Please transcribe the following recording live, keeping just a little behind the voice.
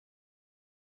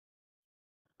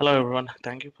Hello everyone,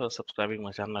 thank you for subscribing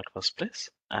my channel at first place.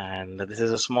 And this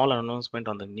is a small announcement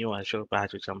on the new Azure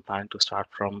batch which I'm planning to start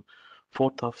from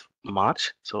 4th of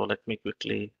March. So let me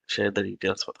quickly share the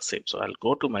details for the same. So I'll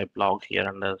go to my blog here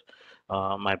under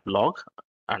my blog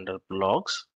under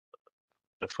blogs,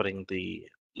 referring the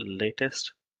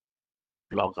latest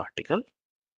blog article.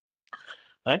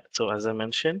 Right. So as I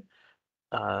mentioned,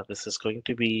 this is going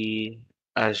to be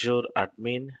Azure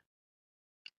admin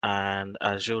and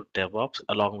Azure DevOps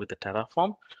along with the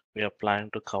Terraform. We are planning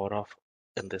to cover off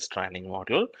in this training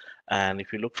module. And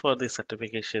if you look for the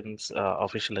certifications,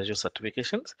 official Azure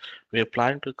certifications, we are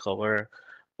planning to cover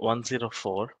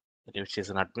 104, which is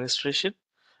an administration,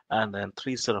 and then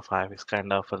 305 is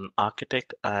kind of an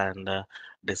architect and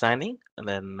designing, and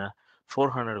then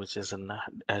 400, which is an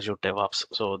Azure DevOps.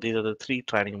 So these are the three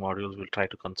training modules we'll try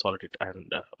to consolidate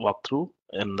and walk through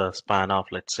in the span of,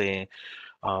 let's say,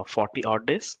 40 odd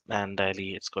days, and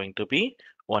daily it's going to be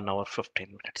 1 hour 15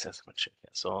 minutes as I mentioned here.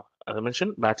 So as I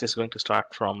mentioned, batch is going to start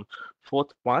from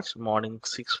 4th March morning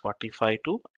 6:45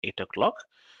 to 8 o'clock.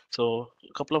 So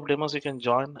a couple of demos you can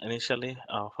join initially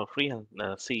for free and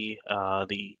see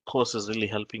the course is really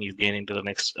helping you gain into the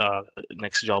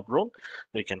next job role.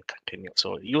 You can continue.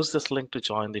 So use this link to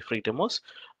join the free demos,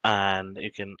 and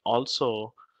you can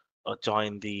also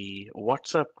join the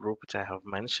WhatsApp group, which I have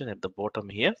mentioned at the bottom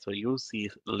here. So use the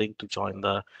link to join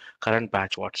the current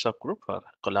batch WhatsApp group for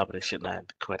collaboration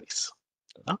and queries.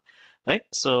 Uh, Right.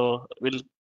 So we'll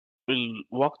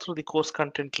walk through the course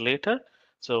content later.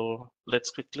 So let's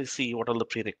quickly see what are the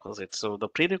prerequisites. So the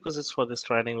prerequisites for this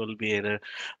training will be either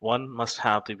one must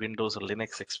have the Windows or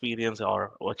Linux experience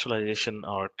or virtualization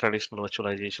or traditional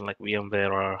virtualization like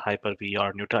VMware or Hyper-V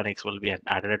or Nutanix will be an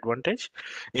added advantage.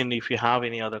 And if you have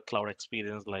any other cloud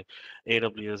experience like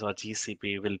AWS or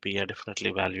GCP will be a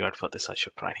definitely value add for this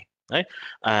Azure training. Right.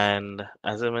 And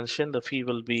as I mentioned, the fee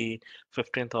will be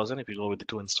 15,000 if you go with the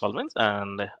two installments,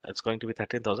 and it's going to be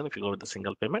 13,000 if you go with the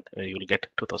single payment. You will get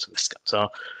 2,000 discount. So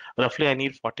roughly, I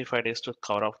need 45 days to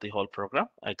cover off the whole program.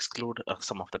 I exclude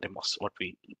some of the demos what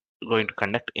we going to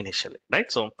conduct initially,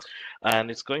 right? So, and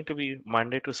it's going to be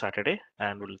Monday to Saturday,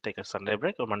 and we'll take a Sunday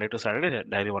break. Or Monday to Saturday,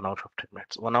 daily 1 hour 15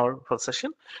 minutes, 1 hour for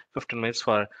session, 15 minutes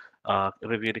for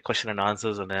review the question and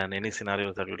answers, and then any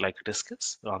scenarios that you'd like to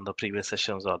discuss on the previous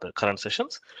sessions or the current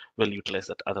sessions, we'll utilize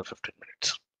that other 15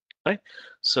 minutes. Right.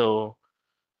 So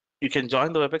you can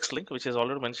join the WebEx link, which is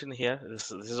already mentioned here. This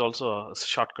is also a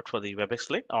shortcut for the WebEx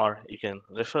link, or you can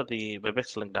refer the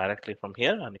WebEx link directly from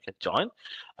here, and you can join.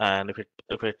 And if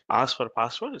it asks for a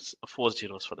password, it's 4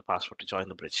 zeros for the password to join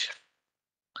the bridge.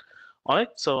 All right.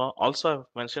 So also I've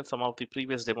mentioned some of the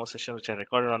previous demo sessions which I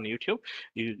recorded on YouTube.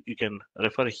 You can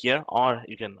refer here, or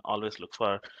you can always look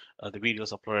for the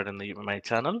videos uploaded in my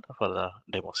channel for the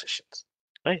demo sessions.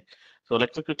 Right. So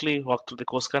let me quickly walk through the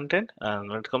course content. And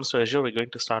when it comes to Azure, we're going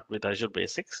to start with Azure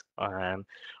basics and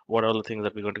what are the things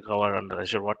that we're going to cover under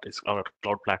Azure. What is our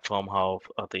cloud platform? How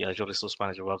the Azure Resource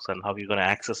Manager works, and how you're going to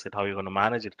access it, how you're going to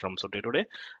manage it from so day to day.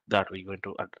 That we're going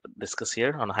to discuss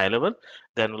here on a high level.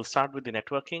 Then we'll start with the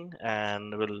networking,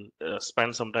 and we'll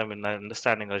spend some time in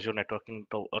understanding Azure networking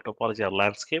topology or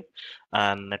landscape,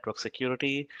 and network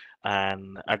security,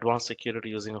 and advanced security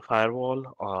using a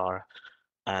firewall, or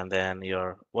and then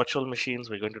your virtual machines.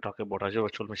 We're going to talk about Azure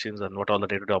virtual machines and what all the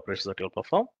day-to-day operations that you'll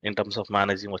perform in terms of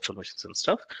managing virtual machines and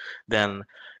stuff. Then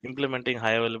implementing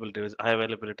high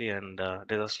availability and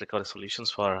disaster recovery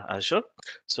solutions for Azure.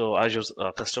 So Azure's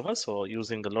customers. So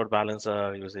using the load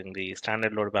balancer, using the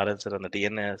standard load balancer and the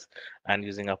DNS, and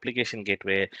using application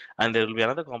gateway. And there will be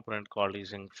another component called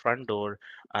using front door.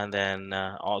 And then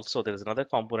also there is another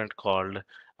component called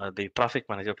the traffic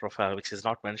manager profile, which is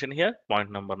not mentioned here.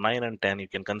 Point number 9 and 10, you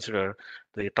can consider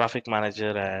the traffic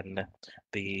manager, and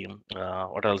the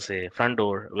what I'll say front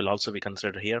door will also be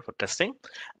considered here for testing,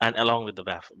 and along with the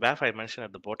WAF. WAF I mentioned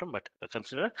at the bottom, but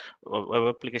consider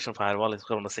web application firewall is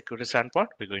from a security standpoint.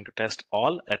 We're going to test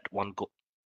all at one go.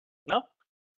 Now,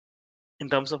 in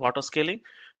terms of auto scaling,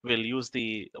 we'll use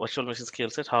the virtual machine scale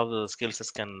set, how the scale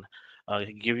sets can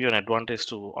give you an advantage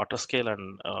to auto scale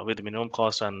and with minimum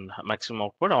cost and maximum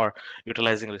output, or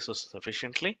utilizing resources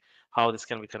efficiently, how this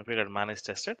can be configured, managed,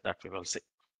 tested, that we will see,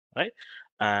 right?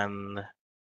 And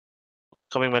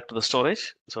coming back to the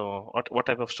storage, so what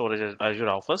type of storage Azure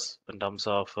offers in terms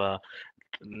of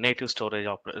native storage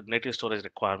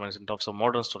requirements, in terms of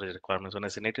modern storage requirements. When I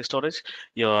say native storage,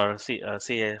 your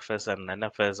CAFS and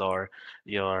NFS, or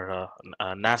your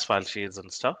NAS file sheets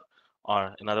and stuff,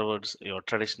 or in other words, your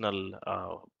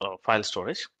traditional file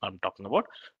storage I'm talking about.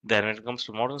 Then when it comes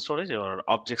to modern storage, your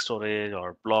object storage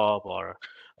or blob or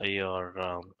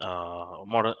your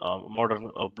modern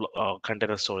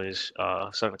container storage,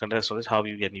 certain container storage, how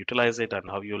you can utilize it and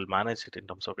how you will manage it in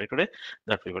terms of day to day,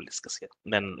 that we will discuss here.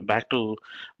 Then back to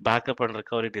backup and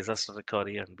recovery, disaster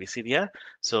recovery, and BCDR.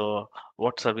 So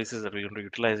what services are we going to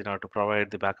utilize in order to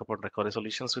provide the backup and recovery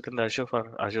solutions within the Azure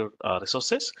for Azure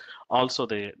resources? Also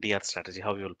the DR strategy,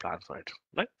 how we will plan for it,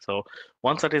 right? So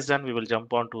once that is done, we will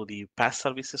jump on to the PaaS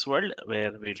services world,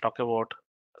 where we'll talk about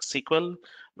SQL.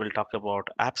 We'll talk about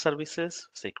app services,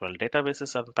 SQL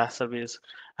databases and PaaS service,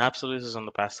 app services on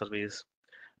the PaaS service.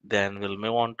 Then we'll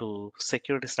move on to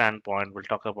security standpoint. We'll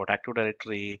talk about Active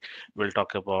Directory. We'll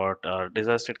talk about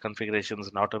disaster configurations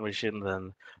and automations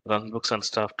and runbooks and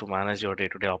stuff to manage your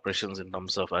day-to-day operations in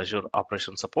terms of Azure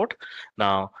operation support.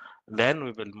 Now, then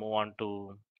we will move on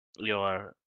to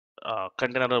your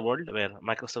container world, where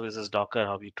microservices, Docker,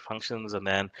 how it functions, and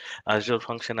then Azure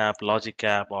Function App, Logic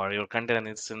App, or your container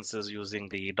instances using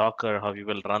the Docker, how you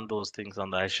will run those things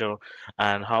on the Azure,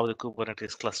 and how the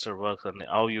Kubernetes cluster works, and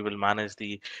how you will manage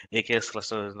the AKS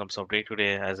cluster in terms of day to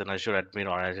day as an Azure admin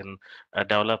or as in a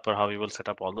developer, how you will set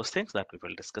up all those things that we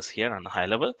will discuss here on a high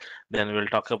level. Then we will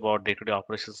talk about day to day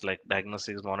operations like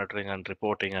diagnostics, monitoring, and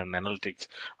reporting and analytics.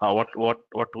 What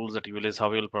tools that you will use,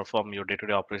 how you will perform your day to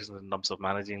day operations in terms of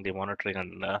managing the monitoring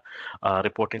and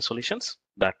reporting solutions,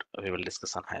 that we will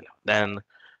discuss on high level. Then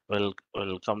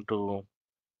we'll come to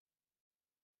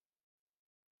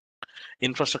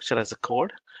infrastructure as a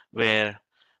code, where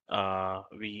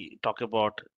we talk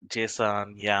about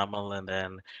JSON, YAML, and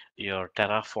then your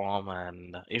Terraform,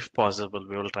 and if possible,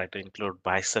 we will try to include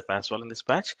Bicep as well in this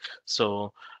batch.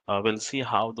 So we'll see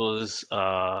how those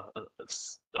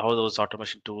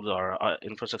automation tools or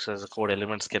infrastructure as a code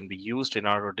elements can be used in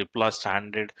order to deploy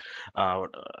standard uh,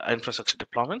 infrastructure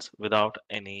deployments without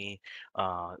any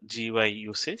GUI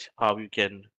usage. How you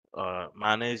can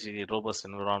manage a robust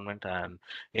environment, and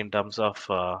in terms of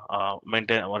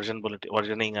maintain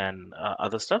versioning and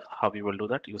other stuff, how we will do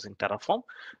that using Terraform,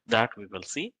 that we will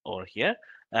see over here.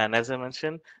 And as I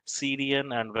mentioned,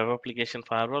 CDN and web application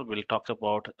firewall, we'll talk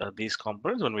about these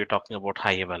components when we're talking about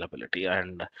high availability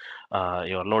and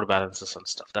your load balances and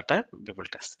stuff. That time we will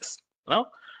test this. Now,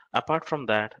 apart from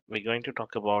that, we're going to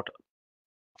talk about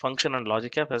function and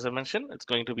logic app. As I mentioned, it's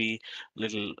going to be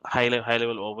little high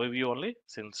level overview only,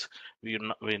 since we're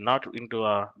not into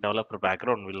a developer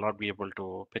background. We'll not be able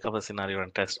to pick up a scenario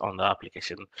and test on the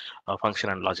application function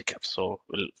and logic app. So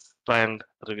we'll try and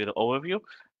review the overview.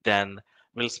 Then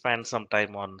we'll spend some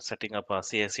time on setting up a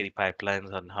CI/CD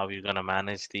pipelines and how you're going to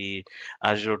manage the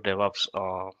Azure DevOps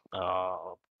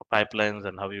pipelines,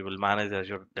 and how you will manage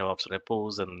Azure DevOps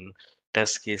repos and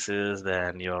test cases,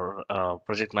 then your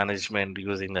project management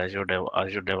using Azure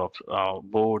DevOps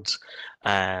boards,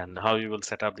 and how you will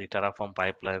set up the Terraform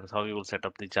pipelines, how you will set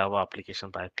up the Java application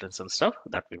pipelines and stuff,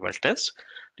 that we will test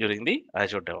during the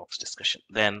Azure DevOps discussion.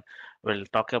 Then we'll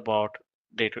talk about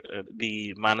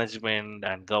the management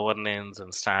and governance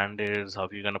and standards, how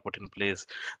you're going to put in place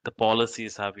the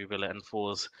policies, how you will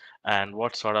enforce, and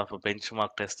what sort of a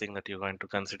benchmark testing that you're going to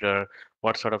consider,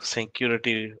 what sort of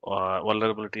security or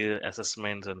vulnerability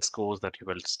assessments and scores that you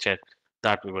will check,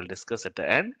 that we will discuss at the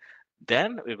end.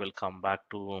 Then we will come back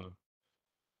to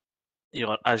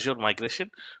your Azure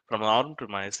migration from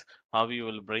on-premise, how you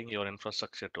will bring your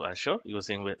infrastructure to Azure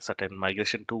using with certain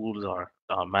migration tools or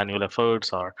manual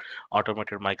efforts or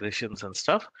automated migrations and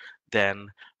stuff. Then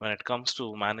when it comes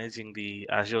to managing the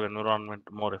Azure environment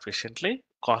more efficiently,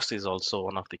 cost is also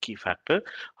one of the key factor.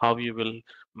 How you will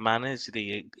manage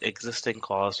the existing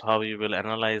cost, how you will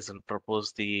analyze and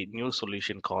propose the new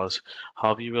solution cost,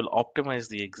 how you will optimize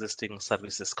the existing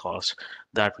services cost,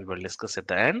 that we will discuss at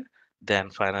the end.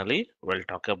 Then finally, we'll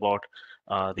talk about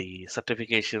the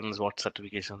certifications, what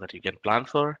certifications that you can plan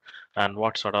for, and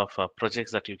what sort of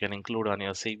projects that you can include on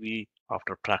your CV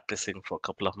after practicing for a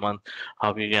couple of months,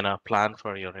 how you're gonna plan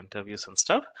for your interviews and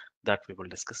stuff, that we will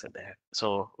discuss at the end.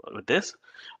 So with this,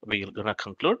 we're gonna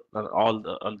conclude. All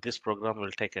this program will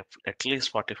take at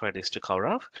least 45 days to cover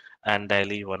off, and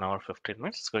daily 1 hour 15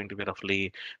 minutes. It's going to be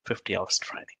roughly 50 hours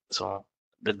training. So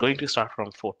they're going to start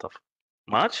from 4th of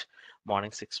March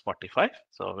morning 6:45.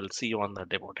 So we'll see you on the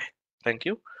demo day. Thank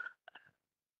you.